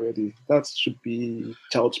powers already. That should be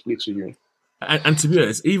child's play to you. And to be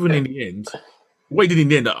honest, even in the end, what he did in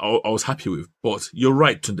the end, I was happy with. But you're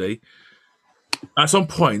right, Tunde. At some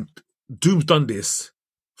point, Doom's done this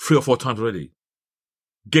 3 or 4 times already.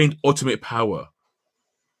 Gained ultimate power.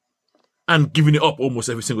 And giving it up almost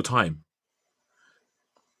every single time.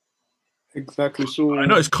 Exactly. So I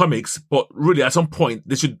know it's comics, but really at some point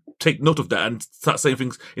they should take note of that and start saying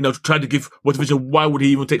things, try to give motivation. Why would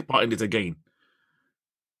he even take part in this again?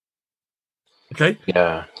 Okay?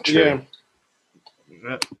 Yeah, true.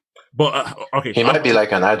 Yeah. But okay, He might be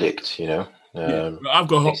like an addict, yeah, I've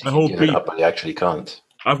got thinks he a can whole give it beef. up, but he actually can't.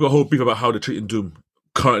 I've got a whole beef about how they're treating Doom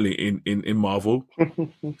currently in Marvel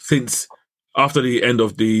since after the end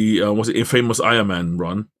of the was it infamous Iron Man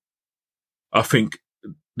run. I think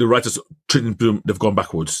the writers treating Doom, they've gone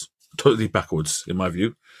backwards, totally backwards in my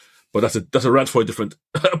view. But that's a rant for a different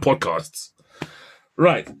podcast.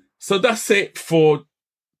 Right. So that's it for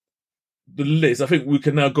the list. I think we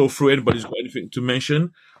can now go through anybody's got anything to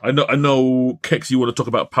mention. I know Kex, you want to talk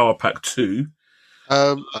about Power Pack 2.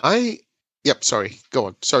 Yep, sorry. Go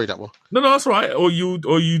on. Sorry, that one. No, that's all right. Or you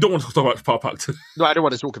don't want to talk about Power Pack 2. No, I don't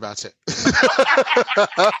want to talk about it.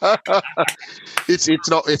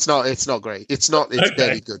 It's not great. It's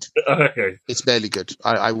barely good. Okay. It's barely good.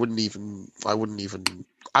 I wouldn't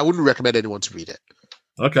recommend anyone to read it.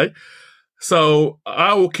 Okay. So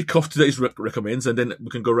I will kick off today's recommends, and then we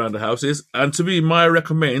can go around the houses. And to me, my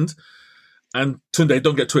recommend, and Tunde,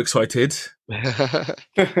 don't get too excited. And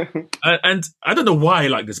I don't know why I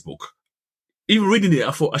like this book. Even reading it,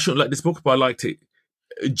 I thought I shouldn't like this book, but I liked it.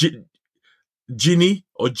 Jenny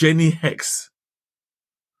Hex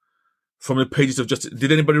from the pages of Justice.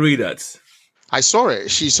 Did anybody read that? I saw it.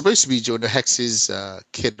 She's supposed to be Jonah Hex's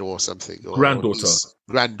kid or something. Or Granddaughter.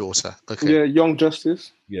 Granddaughter. Okay. Yeah, Young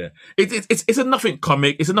Justice. Yeah, it's a nothing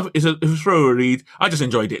comic. It's a throw read. I just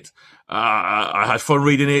enjoyed it. I had fun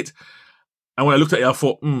reading it, and when I looked at it, I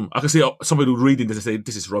thought, I can see somebody reading this and say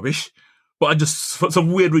this is rubbish. But for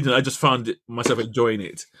some weird reason, I just found myself enjoying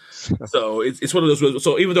it. So it's one of those.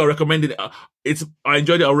 So even though I recommended it, I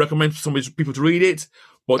enjoyed it. I recommend people to read it,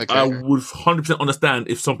 but Okay. I would 100% understand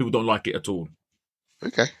if some people don't like it at all.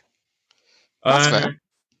 Okay. That's fair.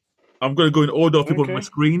 I'm going to go in order of people on Okay. my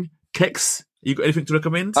screen. Kex, you got anything to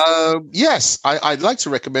recommend? Yes, I'd like to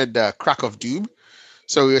recommend Crack of Doom.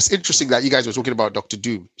 So it's interesting that you guys were talking about Doctor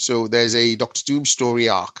Doom. So there's a Doctor Doom story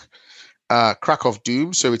arc, Crack of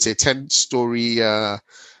Doom. So it's a 10-issue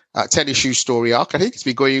story arc. I think it's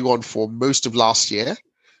been going on for most of last year,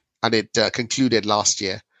 and it concluded last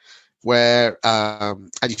year. Where and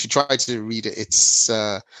if you try to read it, it's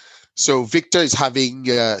so Victor is having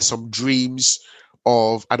some dreams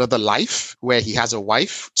of another life where he has a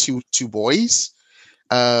wife, two boys.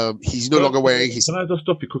 He's no longer wearing his. Can I just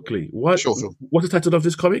stop you quickly? What's Sure. the title of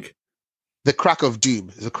this comic? The Crack of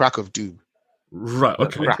Doom. The Crack of Doom. Right.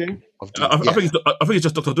 Okay. Crack Okay. of Doom. I Yeah. think it's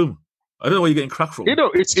just Doctor Doom. I don't know where you're getting crack from. You know,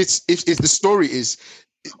 it's the story is.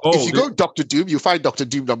 If you go Doctor Doom, you find Doctor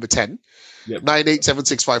Doom number 10, Yep.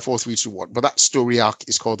 9876543321. But that story arc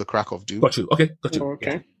is called The Crack of Doom. Got you. Okay. Got you.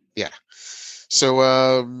 Okay. So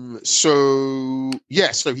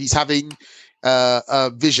he's having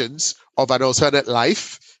visions of an alternate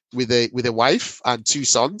life with a wife and two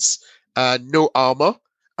sons, no armor,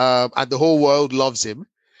 and the whole world loves him.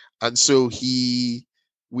 And so he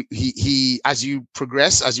as you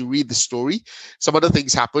progress, as you read the story, some other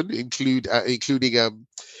things happen, including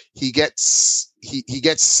he gets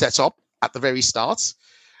set up at the very start.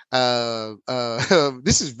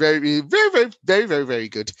 This is very, very, very, very, very, very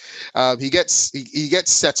good. He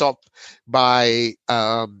gets set up by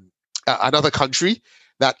another country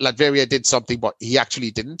that Latveria did something, but he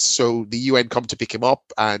actually didn't. So the UN come to pick him up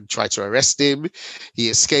and try to arrest him. He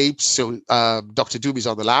escapes. So Dr. Doom is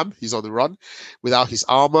on the lam. He's on the run without his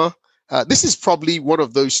armor. This is probably one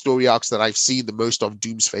of those story arcs that I've seen the most of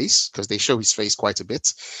Doom's face, because they show his face quite a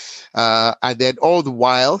bit. And then all the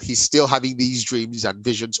while, he's still having these dreams and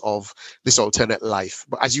visions of this alternate life.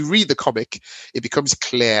 But as you read the comic, it becomes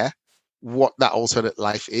clear what that alternate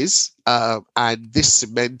life is. And this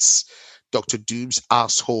cements Dr. Doom's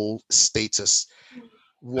asshole status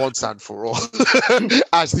once and for all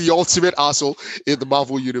as the ultimate asshole in the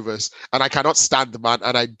Marvel universe. And I cannot stand the man,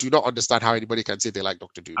 and I do not understand how anybody can say they like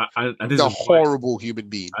Dr. Doom. And He's a horrible human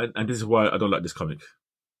being. And this is why I don't like this comic.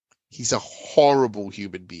 He's a horrible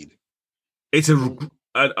human being.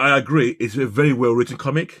 I agree. It's a very well written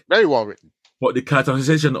comic, Very well written. but the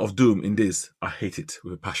characterization of Doom in this, I hate it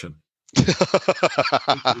with a passion.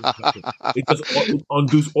 It just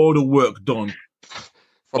undoes all the work done.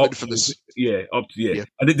 From Infamous. Yeah. Yeah.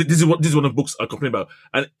 And this is one of the books I complain about.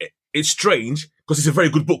 And it's strange because it's a very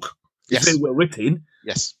good book. It's Yes. very well written,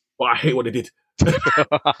 Yes. but I hate what they did.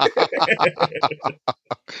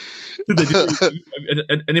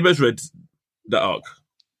 Anybody's read that arc?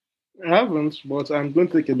 I haven't, but I'm going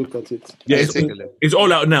to take a look at it. Yeah, Let's take a look. it's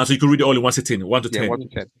all out now, so you can read it all in one sitting, 1 to 10. Yeah, 1 to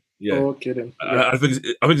 10. Yeah. Okay then. I think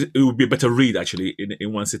it would be a better read actually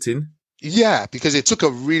in one sitting. Yeah, because it took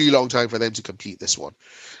a really long time for them to complete this one.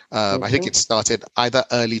 I think it started either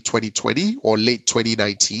early 2020 or late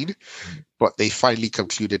 2019, but they finally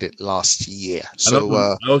concluded it last year. So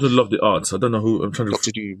I also love the art. I don't know who I'm trying to.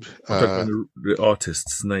 Dr. Doom. I'm trying to find the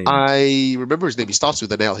artist's name. I remember his name. He starts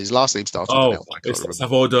with an L. His last name starts with an L. It's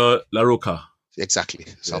Salvador Larroca. Exactly,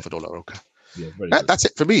 Salvador Larroca. Yeah, that's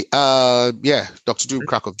it for me. Dr. Doom,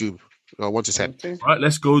 Crack of Doom. 1 to 10. Okay. All right,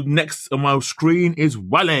 let's go. Next on my screen is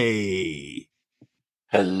Wale.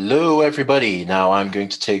 Hello, everybody. Now I'm going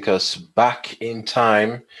to take us back in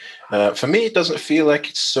time. For me, it doesn't feel like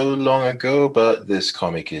it's so long ago, but this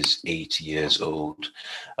comic is 8 years old.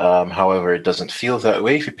 However, it doesn't feel that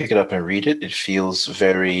way. If you pick it up and read it, it feels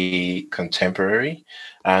very contemporary.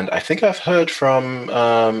 And I think I've heard from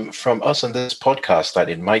us on this podcast that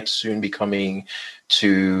it might soon be coming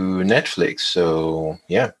to Netflix. So,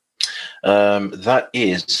 yeah. That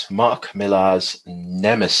is Mark Millar's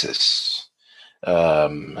Nemesis.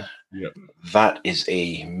 That is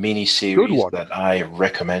a mini series that I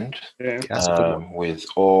recommend. With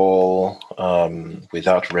all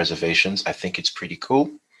without reservations. I think it's pretty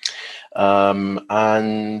cool.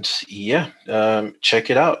 Check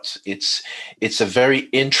it out. It's a very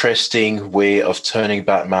interesting way of turning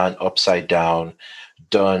Batman upside down,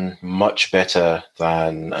 done much better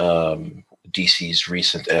than DC's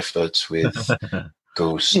recent efforts with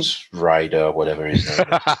Ghost Rider, whatever his name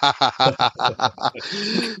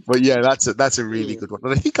is. But yeah, that's a really good one.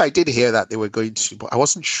 And I think I did hear that they were going to, but I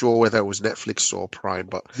wasn't sure whether it was Netflix or Prime.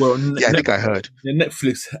 But I think I heard.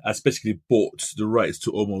 Netflix has basically bought the rights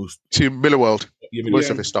to Millarworld, most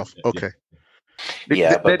of his stuff. Okay.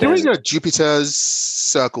 They're doing a Jupiter's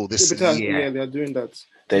Circle this year. Yeah, they're doing that.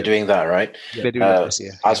 They're doing that, right? Yeah. They're doing that this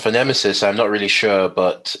year. As for Nemesis, I'm not really sure,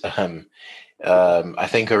 but I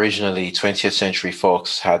think originally 20th Century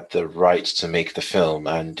Fox had the rights to make the film,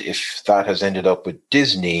 and if that has ended up with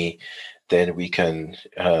Disney, then we can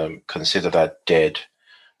consider that dead.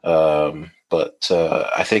 But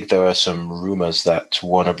I think there are some rumors that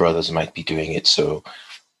Warner Brothers might be doing it, so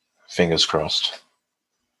fingers crossed.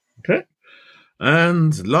 Okay.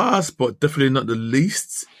 And last but definitely not the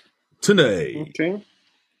least, Tunde. Okay.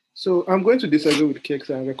 So I'm going to disagree with Kex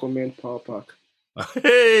and recommend Power Pack.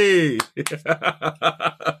 Hey!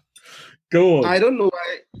 Go on. I don't know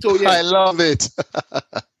why. So yeah, I love it.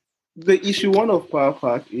 The issue 1 of Power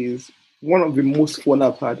Pack is one of the most fun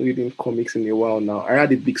I've had reading comics in a while now. I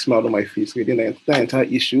had a big smile on my face reading the entire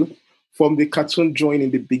issue. From the cartoon drawing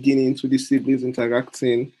in the beginning to the siblings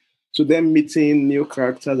interacting to them meeting new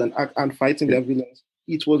characters and fighting their villains.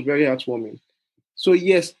 It was very heartwarming. So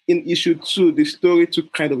yes, in issue 2, the story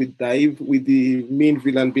took kind of a dive with the main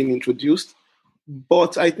villain being introduced.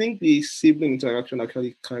 But I think the sibling interaction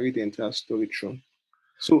actually carried the entire story through.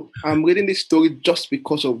 So I'm reading this story just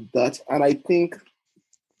because of that. And I think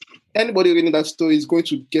anybody reading that story is going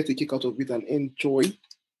to get a kick out of it and enjoy.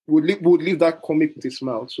 Would leave that comic with a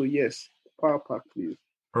smile. So yes, Power Pack, please.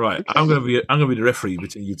 All right, I'm gonna be the referee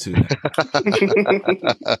between you two.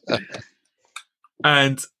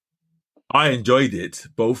 And I enjoyed it,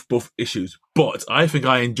 both issues, but I think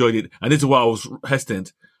I enjoyed it, and this is why I was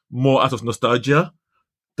hesitant, more out of nostalgia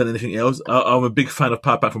than anything else. I'm a big fan of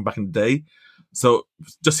Power Pack from back in the day, so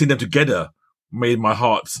just seeing them together made my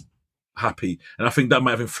heart happy, and I think that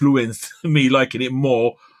might have influenced me liking it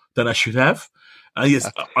more than I should have. And yes,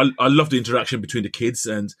 I love the interaction between the kids,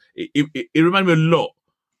 and it reminded me a lot.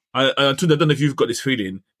 I don't know if you've got this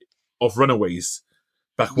feeling of Runaways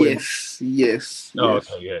back when. Yes. Oh,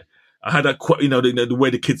 okay, yeah. I had that, the way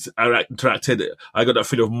the kids interacted. I got that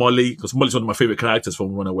feeling of Molly, because Molly's one of my favorite characters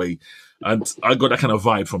from Runaway, and I got that kind of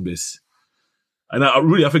vibe from this. And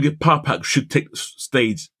I think Power Pack should take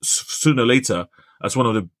stage sooner or later as one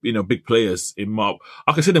of the big players in Marvel.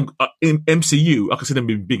 I can see them in MCU. I can see them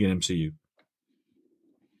being big in MCU.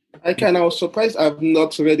 I was surprised I've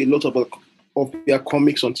not read a lot of their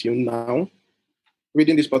comics until now,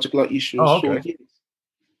 reading this particular issue. Oh, okay.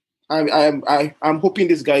 So I'm hoping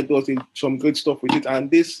this guy does some good stuff with it,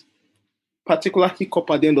 and this particular hiccup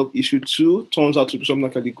at the end of issue 2 turns out to be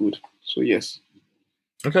something really good. So yes.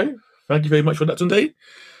 Okay, thank you very much for that, Tunde.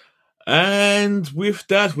 And with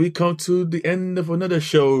that, we come to the end of another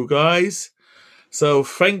show, guys. So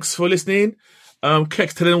thanks for listening.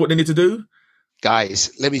 Kex, tell them what they need to do.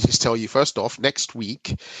 Guys, let me just tell you, first off, this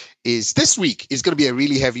week is going to be a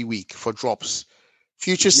really heavy week for drops.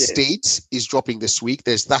 Future State is dropping this week.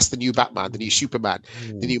 That's the new Batman, the new Superman,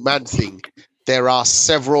 the new Man-Thing. There are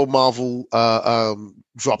several Marvel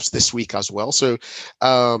drops this week as well. So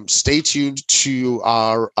stay tuned to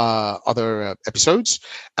our other episodes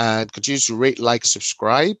and continue to rate, like,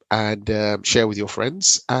 subscribe, and share with your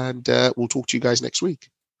friends. And we'll talk to you guys next week.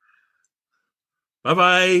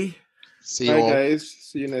 Bye-bye. See you Bye, all. guys.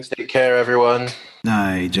 See you next week. Take care, everyone.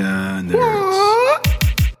 Niger nerds.